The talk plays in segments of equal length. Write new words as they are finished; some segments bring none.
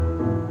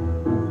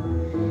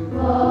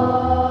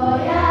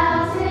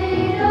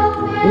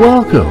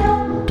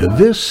Welcome to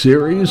this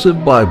series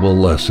of Bible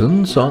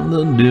lessons on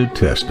the New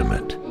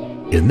Testament.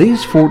 In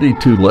these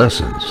 42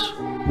 lessons,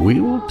 we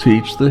will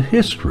teach the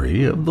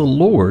history of the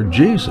Lord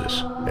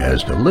Jesus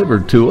as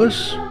delivered to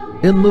us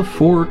in the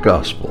four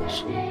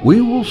Gospels.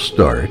 We will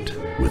start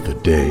with the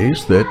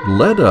days that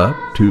led up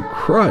to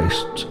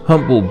Christ's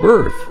humble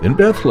birth in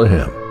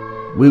Bethlehem.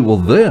 We will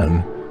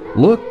then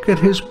look at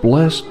his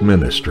blessed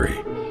ministry,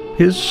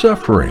 his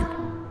suffering,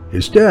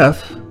 his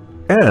death,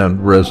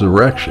 and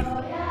resurrection.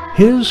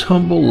 His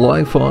humble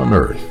life on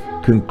earth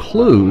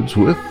concludes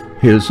with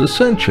his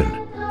ascension,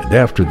 and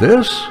after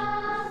this,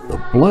 the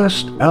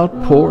blessed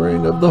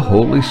outpouring of the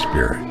Holy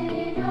Spirit.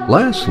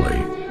 Lastly,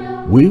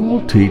 we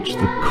will teach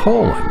the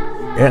calling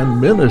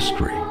and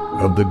ministry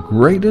of the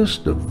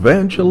greatest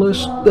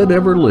evangelist that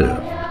ever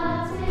lived,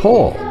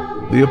 Paul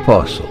the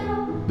Apostle.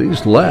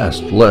 These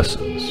last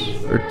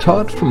lessons are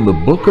taught from the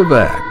book of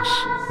Acts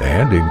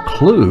and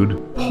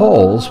include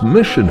Paul's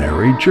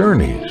missionary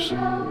journeys.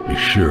 Be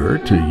sure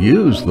to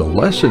use the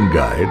lesson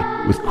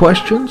guide with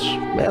questions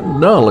and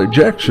knowledge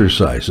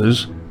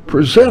exercises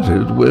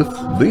presented with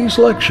these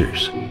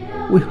lectures.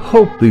 We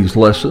hope these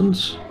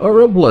lessons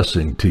are a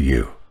blessing to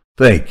you.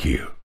 Thank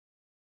you.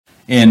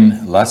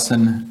 In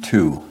Lesson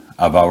 2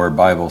 of our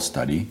Bible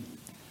study,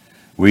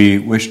 we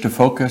wish to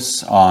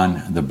focus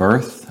on the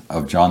birth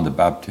of John the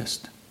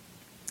Baptist.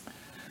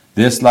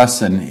 This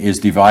lesson is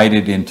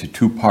divided into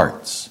two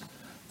parts.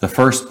 The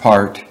first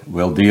part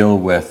will deal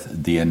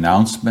with the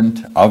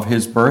announcement of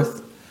his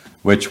birth,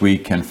 which we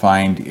can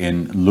find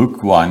in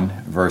Luke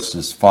 1,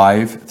 verses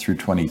 5 through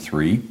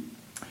 23.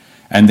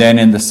 And then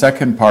in the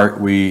second part,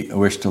 we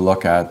wish to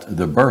look at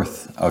the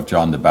birth of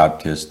John the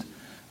Baptist,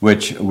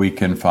 which we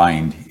can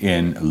find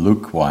in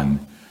Luke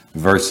 1,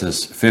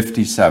 verses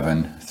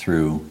 57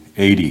 through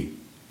 80.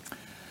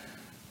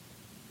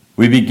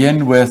 We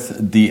begin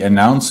with the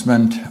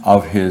announcement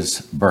of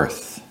his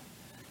birth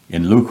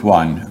in Luke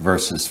 1,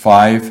 verses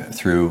 5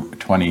 through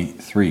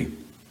 23.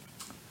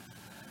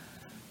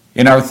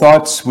 In our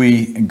thoughts,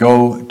 we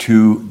go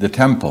to the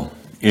temple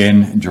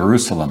in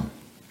Jerusalem.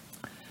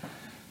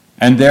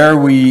 And there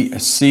we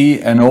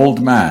see an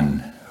old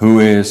man who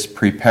is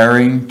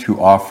preparing to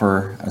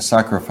offer a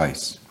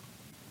sacrifice.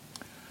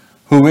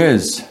 Who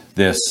is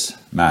this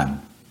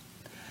man?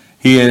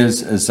 He is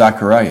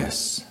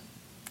Zacharias.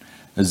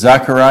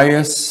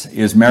 Zacharias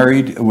is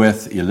married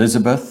with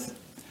Elizabeth.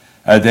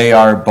 They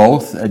are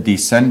both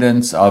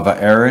descendants of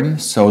Aaron,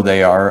 so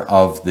they are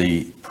of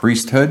the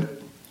priesthood.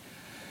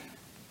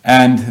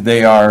 And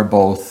they are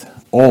both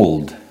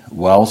old,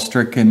 well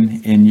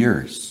stricken in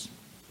years.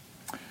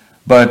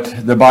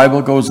 But the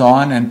Bible goes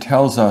on and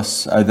tells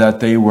us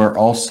that they were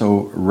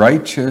also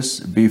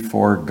righteous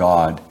before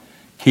God,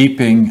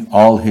 keeping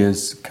all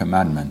his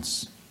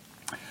commandments.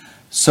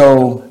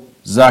 So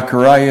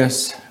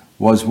Zacharias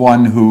was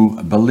one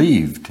who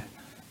believed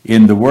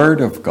in the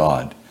word of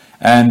God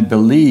and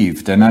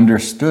believed and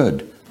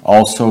understood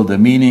also the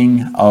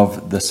meaning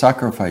of the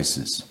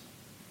sacrifices.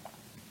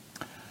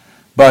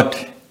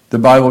 But the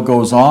Bible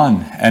goes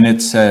on and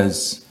it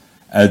says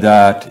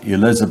that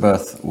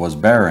Elizabeth was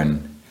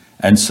barren,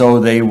 and so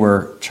they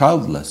were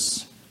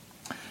childless.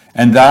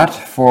 And that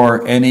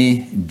for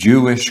any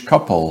Jewish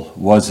couple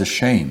was a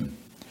shame,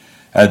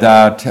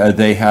 that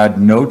they had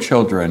no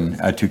children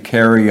to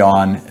carry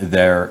on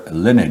their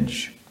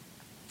lineage.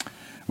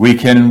 We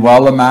can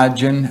well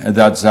imagine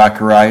that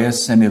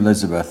Zacharias and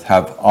Elizabeth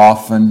have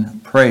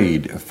often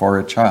prayed for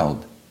a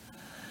child,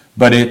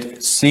 but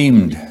it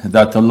seemed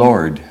that the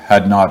Lord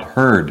had not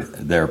heard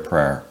their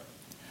prayer.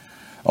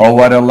 Oh,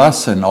 what a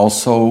lesson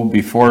also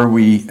before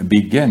we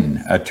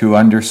begin to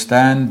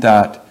understand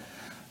that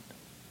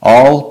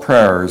all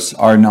prayers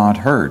are not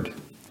heard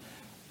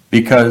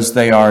because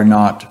they are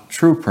not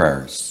true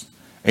prayers.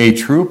 A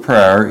true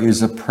prayer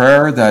is a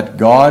prayer that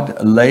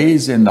God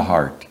lays in the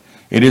heart.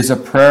 It is a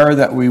prayer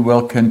that we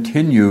will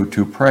continue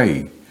to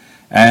pray,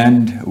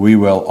 and we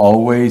will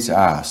always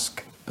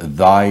ask,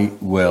 "Thy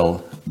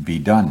will be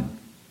done."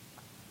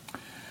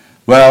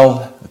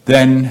 Well,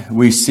 then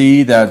we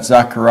see that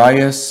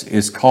Zacharias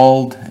is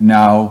called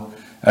now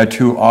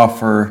to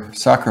offer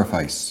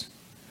sacrifice.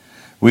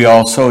 We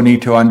also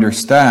need to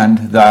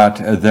understand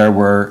that there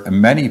were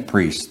many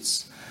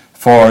priests,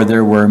 for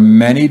there were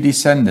many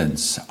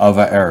descendants of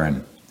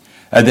Aaron.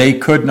 They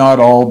could not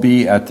all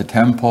be at the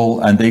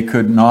temple, and they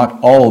could not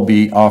all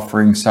be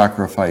offering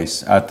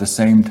sacrifice at the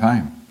same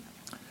time.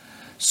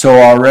 So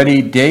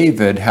already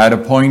David had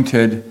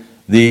appointed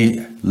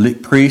the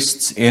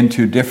priests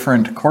into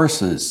different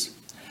courses.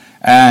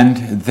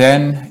 And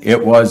then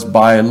it was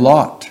by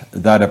lot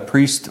that a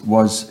priest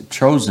was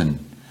chosen,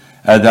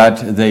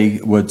 that they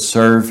would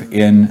serve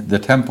in the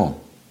temple.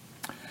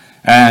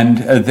 And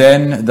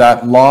then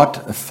that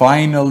lot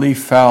finally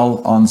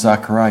fell on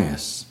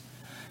Zacharias.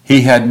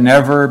 He had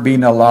never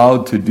been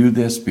allowed to do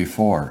this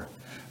before.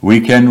 We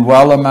can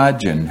well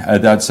imagine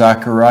that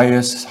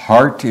Zacharias'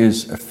 heart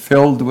is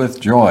filled with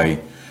joy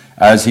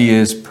as he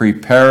is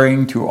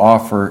preparing to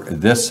offer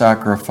this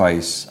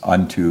sacrifice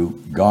unto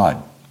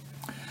God.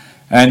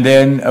 And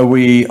then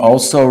we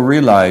also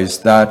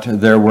realized that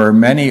there were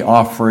many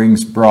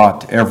offerings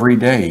brought every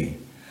day.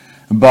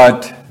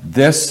 But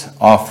this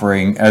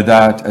offering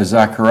that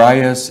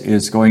Zacharias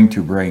is going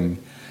to bring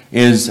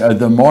is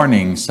the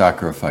morning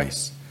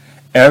sacrifice.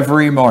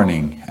 Every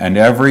morning and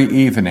every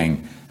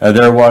evening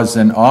there was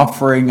an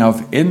offering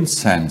of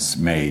incense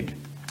made.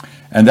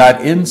 And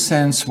that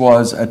incense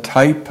was a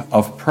type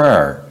of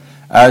prayer.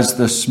 As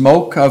the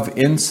smoke of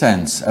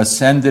incense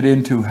ascended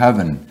into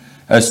heaven,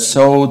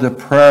 so the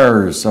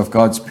prayers of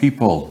God's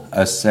people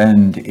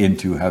ascend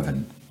into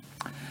heaven.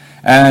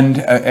 And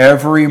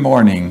every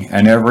morning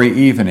and every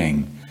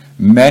evening,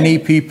 many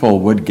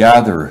people would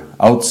gather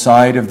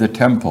outside of the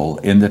temple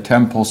in the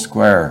temple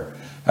square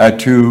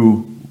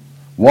to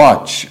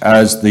watch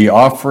as the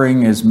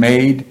offering is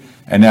made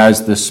and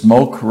as the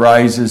smoke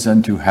rises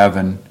into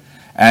heaven,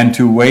 and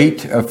to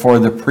wait for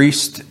the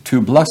priest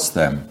to bless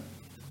them.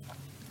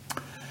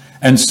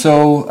 And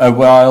so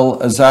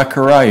while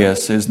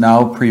Zacharias is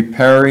now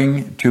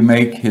preparing to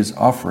make his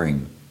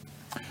offering,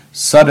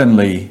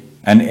 suddenly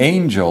an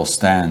angel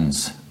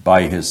stands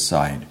by his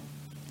side.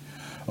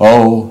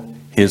 Oh,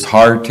 his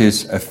heart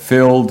is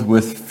filled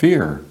with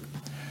fear.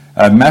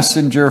 A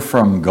messenger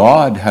from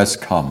God has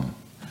come.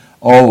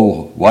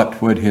 Oh,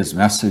 what would his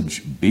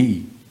message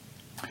be?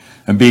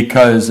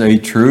 Because a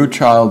true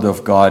child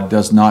of God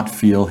does not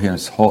feel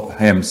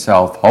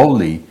himself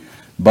holy,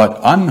 but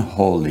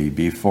unholy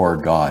before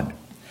God.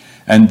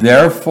 And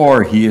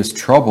therefore he is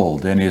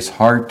troubled and his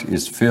heart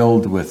is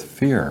filled with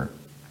fear.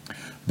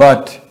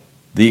 But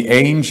the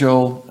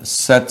angel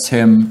sets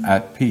him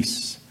at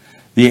peace.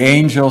 The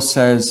angel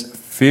says,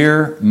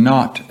 "Fear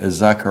not,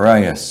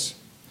 Zacharias.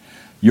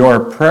 Your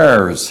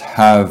prayers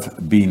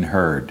have been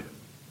heard."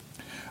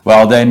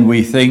 Well, then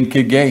we think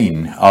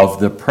again of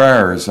the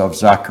prayers of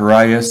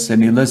Zacharias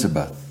and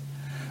Elizabeth.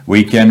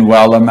 We can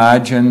well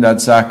imagine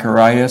that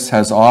Zacharias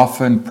has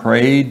often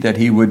prayed that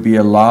he would be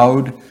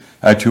allowed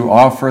to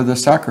offer the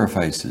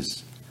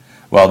sacrifices.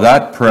 Well,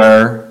 that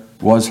prayer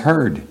was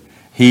heard.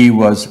 He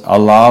was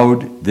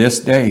allowed this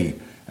day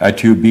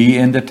to be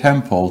in the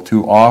temple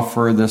to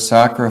offer the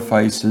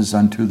sacrifices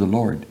unto the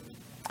Lord.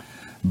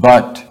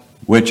 But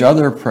which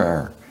other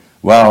prayer?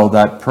 Well,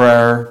 that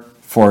prayer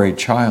for a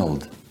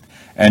child.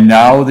 And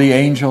now the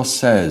angel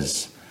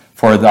says,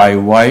 "For thy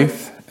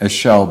wife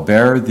shall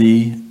bear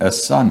thee a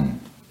son,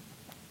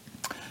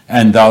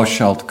 and thou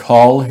shalt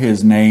call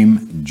his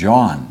name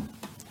John.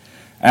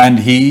 And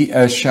he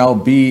shall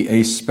be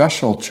a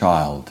special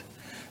child.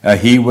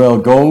 He will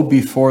go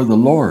before the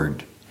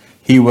Lord.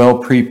 He will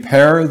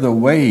prepare the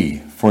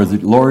way for the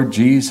Lord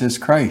Jesus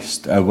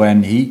Christ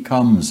when he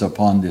comes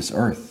upon this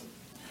earth.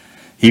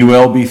 He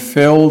will be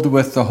filled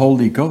with the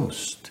Holy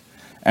Ghost,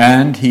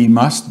 and he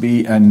must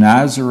be a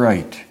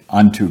Nazarite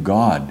unto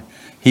God.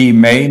 He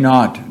may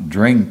not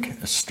drink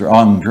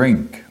strong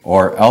drink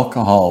or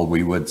alcohol,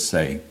 we would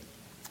say."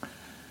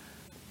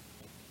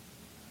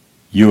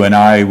 You and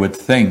I would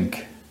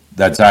think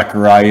that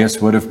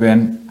Zacharias would have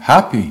been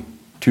happy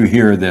to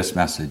hear this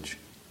message.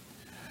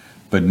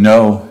 But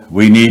no,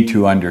 we need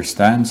to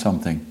understand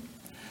something.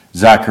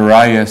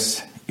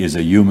 Zacharias is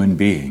a human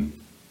being.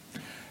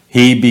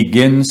 He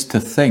begins to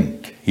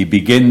think, he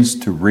begins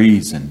to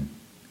reason,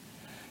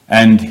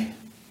 and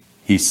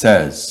he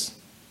says,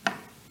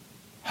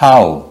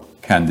 "How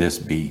can this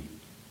be?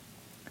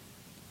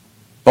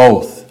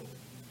 Both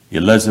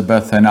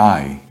Elizabeth and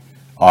I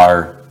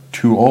are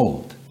too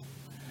old."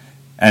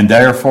 And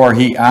therefore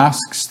he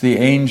asks the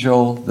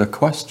angel the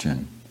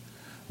question,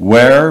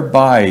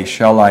 "Whereby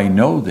shall I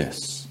know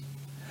this?"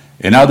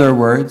 In other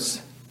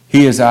words,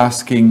 he is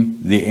asking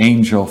the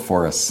angel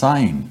for a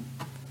sign.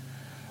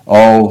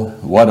 Oh,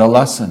 what a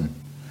lesson.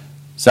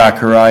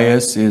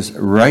 Zacharias is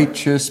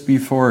righteous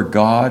before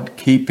God,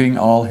 keeping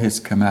all his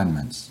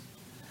commandments.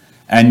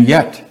 And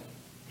yet,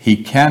 he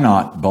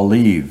cannot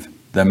believe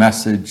the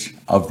message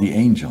of the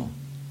angel.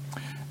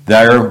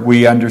 There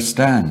we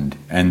understand,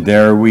 and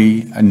there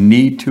we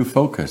need to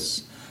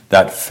focus,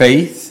 that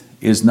faith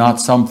is not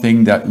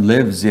something that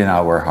lives in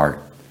our heart,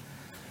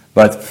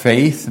 but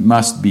faith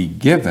must be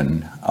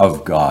given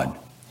of God.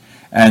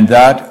 And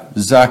that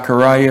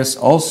Zacharias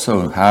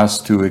also has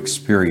to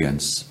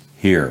experience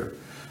here,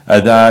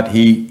 that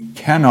he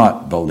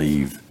cannot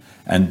believe,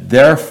 and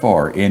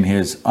therefore in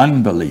his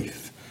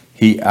unbelief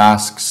he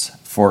asks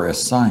for a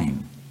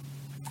sign.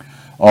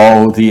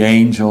 Oh, the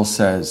angel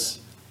says,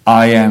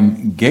 "I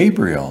am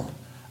Gabriel,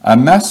 a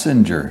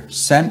messenger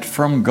sent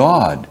from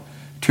God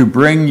to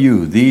bring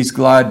you these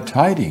glad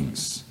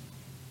tidings.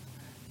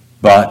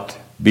 But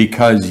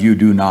because you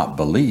do not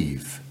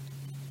believe,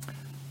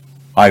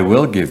 I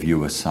will give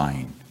you a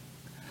sign.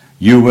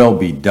 You will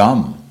be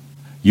dumb.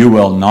 You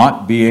will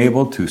not be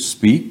able to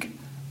speak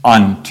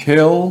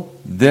until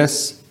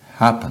this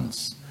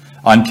happens,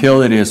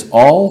 until it is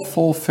all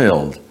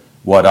fulfilled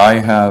what I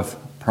have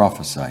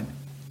prophesied."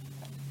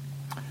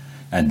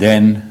 And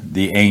then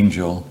the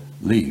angel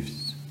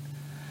leaves.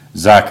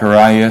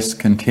 Zacharias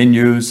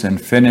continues and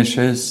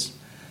finishes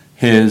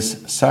his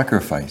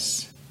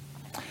sacrifice.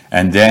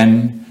 And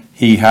then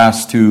he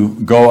has to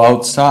go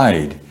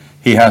outside.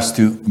 He has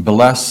to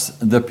bless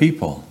the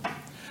people.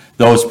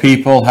 Those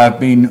people have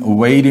been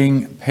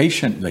waiting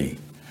patiently.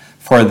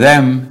 For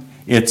them,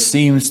 it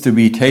seems to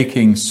be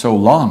taking so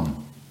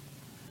long.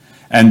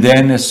 And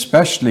then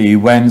especially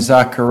when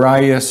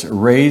Zacharias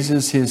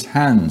raises his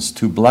hands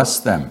to bless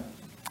them,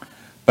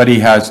 but he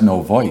has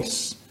no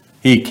voice.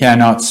 He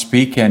cannot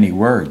speak any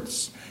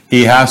words.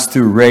 He has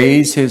to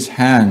raise his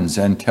hands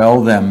and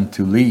tell them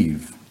to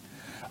leave.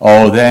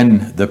 Oh,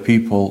 then the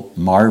people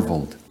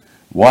marveled.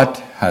 What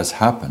has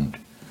happened?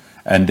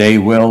 And they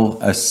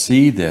will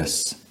see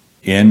this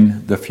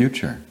in the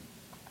future.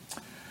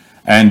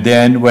 And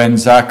then when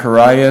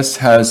Zacharias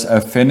has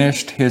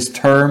finished his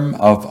term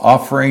of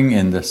offering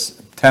in the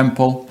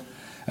temple,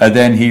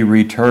 then he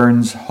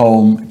returns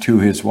home to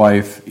his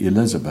wife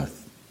Elizabeth.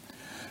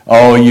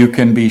 Oh, you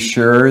can be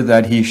sure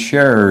that he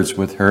shares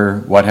with her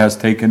what has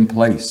taken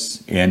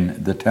place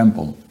in the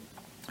temple.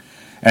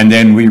 And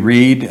then we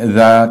read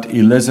that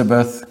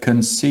Elizabeth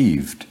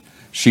conceived.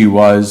 She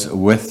was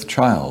with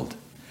child.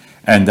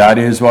 And that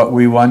is what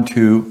we want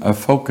to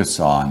focus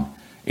on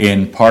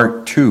in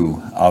part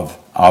 2 of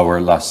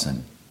our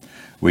lesson.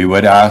 We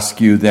would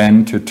ask you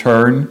then to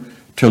turn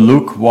to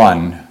Luke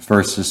 1,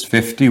 verses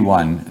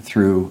 51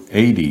 through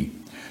 80,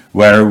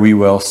 where we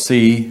will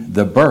see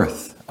the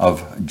birth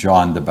of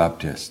John the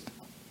Baptist.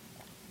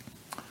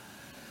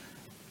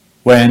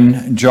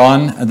 When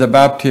John the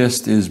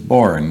Baptist is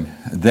born,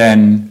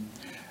 then,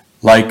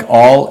 like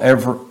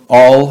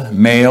all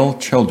male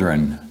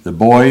children, the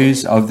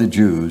boys of the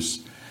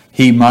Jews,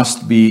 he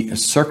must be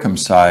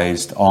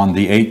circumcised on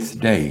the 8th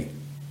day.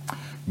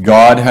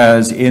 God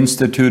has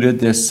instituted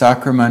this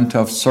sacrament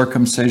of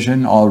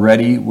circumcision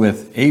already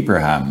with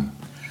Abraham,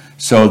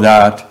 so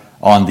that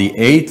on the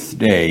 8th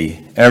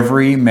day,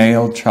 every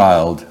male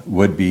child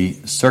would be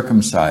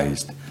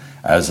circumcised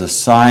as a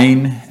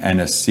sign and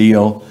a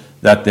seal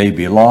that they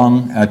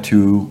belong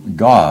to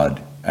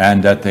God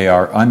and that they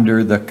are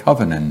under the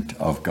covenant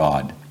of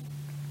God.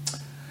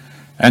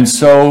 And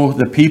so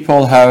the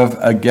people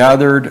have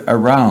gathered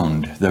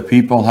around. The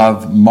people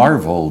have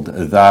marveled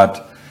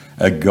that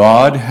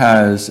God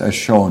has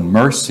shown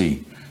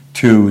mercy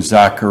to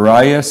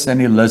Zacharias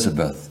and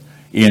Elizabeth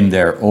in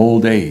their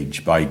old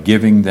age by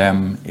giving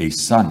them a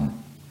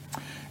son.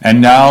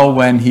 And now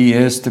when he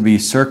is to be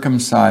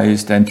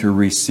circumcised and to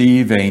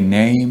receive a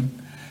name,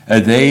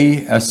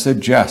 they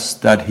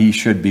suggest that he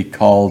should be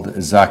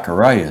called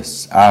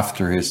Zacharias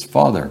after his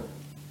father.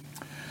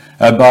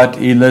 But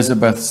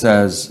Elizabeth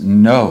says,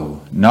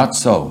 no, not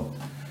so.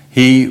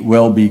 He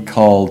will be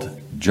called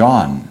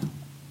John.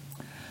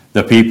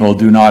 The people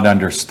do not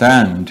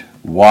understand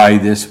why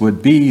this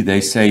would be.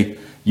 They say,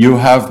 you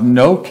have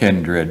no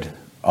kindred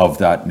of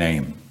that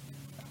name.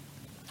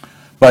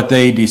 But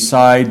they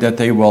decide that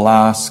they will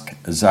ask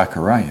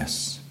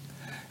Zacharias.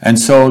 And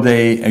so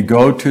they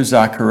go to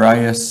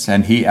Zacharias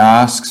and he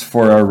asks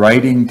for a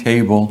writing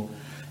table.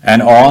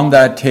 And on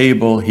that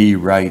table he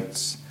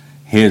writes,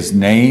 his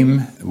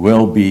name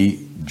will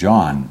be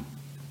John.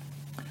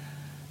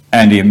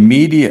 And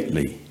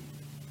immediately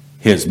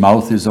his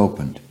mouth is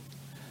opened.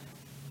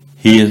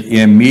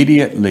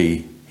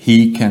 Immediately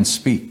he can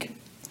speak.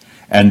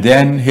 And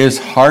then his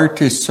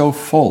heart is so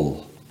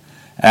full,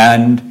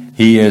 and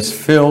he is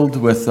filled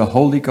with the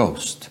Holy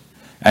Ghost,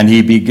 and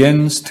he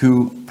begins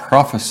to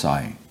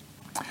prophesy.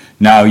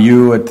 Now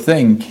you would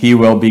think he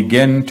will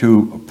begin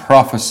to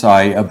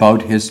prophesy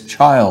about his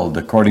child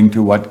according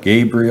to what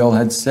Gabriel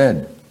had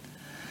said.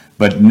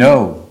 But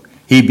no,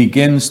 he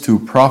begins to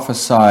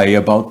prophesy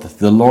about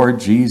the Lord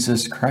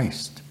Jesus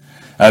Christ,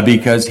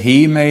 because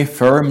he may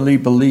firmly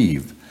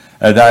believe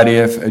that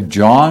if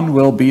John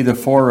will be the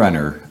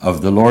forerunner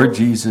of the Lord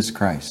Jesus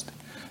Christ,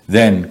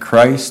 then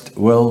Christ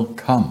will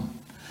come.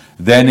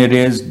 Then it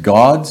is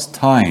God's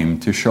time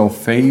to show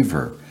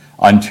favor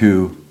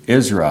unto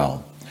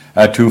Israel,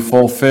 to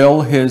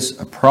fulfill his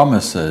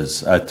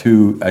promises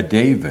to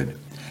David,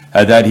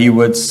 that he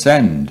would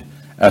send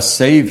a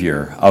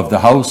Savior of the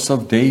house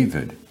of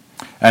David,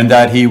 and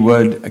that he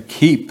would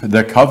keep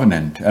the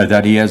covenant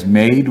that he has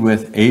made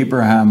with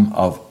Abraham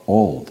of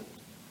old.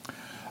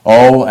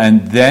 Oh,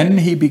 and then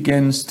he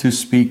begins to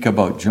speak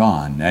about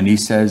John, and he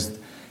says,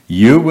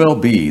 you will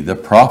be the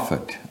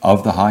prophet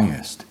of the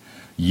highest.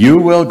 You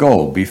will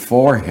go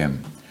before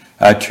him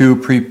to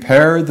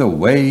prepare the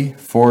way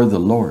for the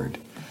Lord,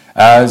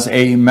 as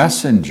a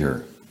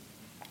messenger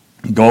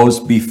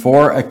goes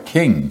before a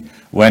king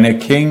when a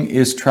king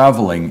is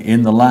traveling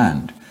in the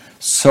land.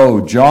 So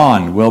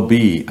John will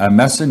be a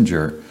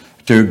messenger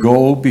to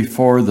go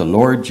before the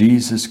Lord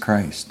Jesus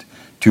Christ,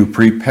 to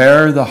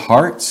prepare the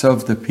hearts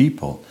of the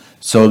people,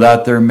 so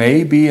that there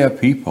may be a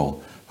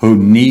people who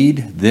need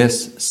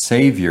this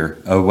Savior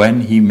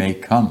when he may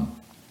come.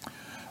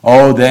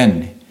 Oh,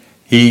 then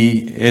he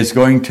is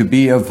going to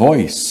be a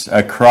voice,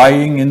 a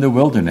crying in the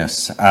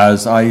wilderness,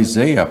 as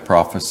Isaiah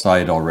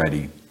prophesied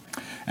already.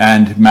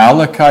 And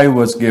Malachi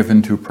was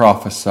given to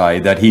prophesy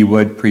that he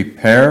would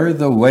prepare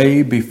the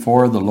way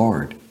before the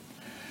Lord.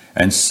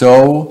 And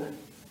so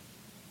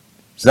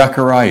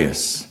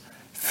Zacharias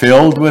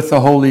filled with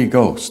the Holy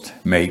Ghost,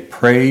 may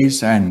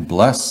praise and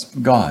bless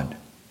God.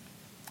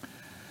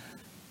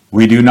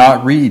 We do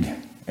not read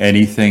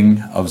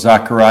anything of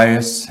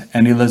Zacharias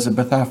and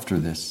Elizabeth after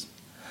this,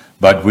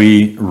 but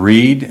we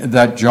read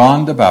that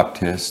John the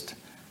Baptist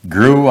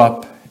grew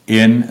up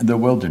in the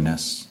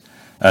wilderness,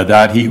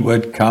 that he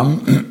would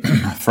come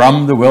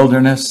from the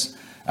wilderness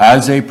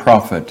as a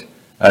prophet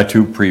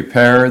to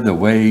prepare the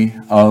way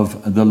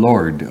of the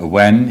Lord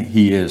when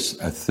he is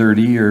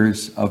 30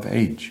 years of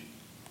age.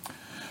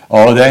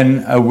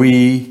 Then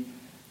we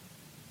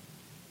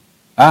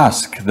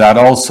ask that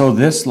also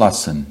this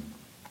lesson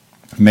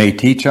may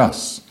teach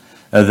us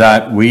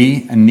that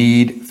we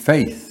need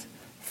faith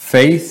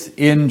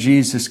in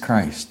Jesus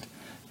Christ.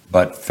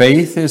 But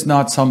faith is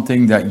not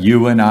something that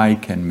you and I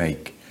can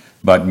make,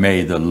 but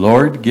may the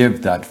Lord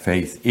give that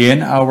faith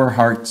in our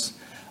hearts,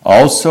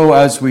 also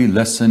as we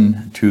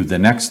listen to the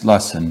next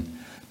lesson,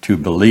 to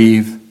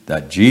believe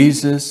that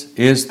Jesus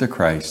is the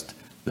Christ,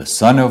 the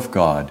Son of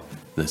God,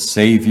 the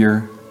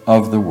Savior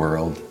of the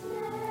world.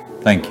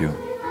 Thank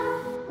you.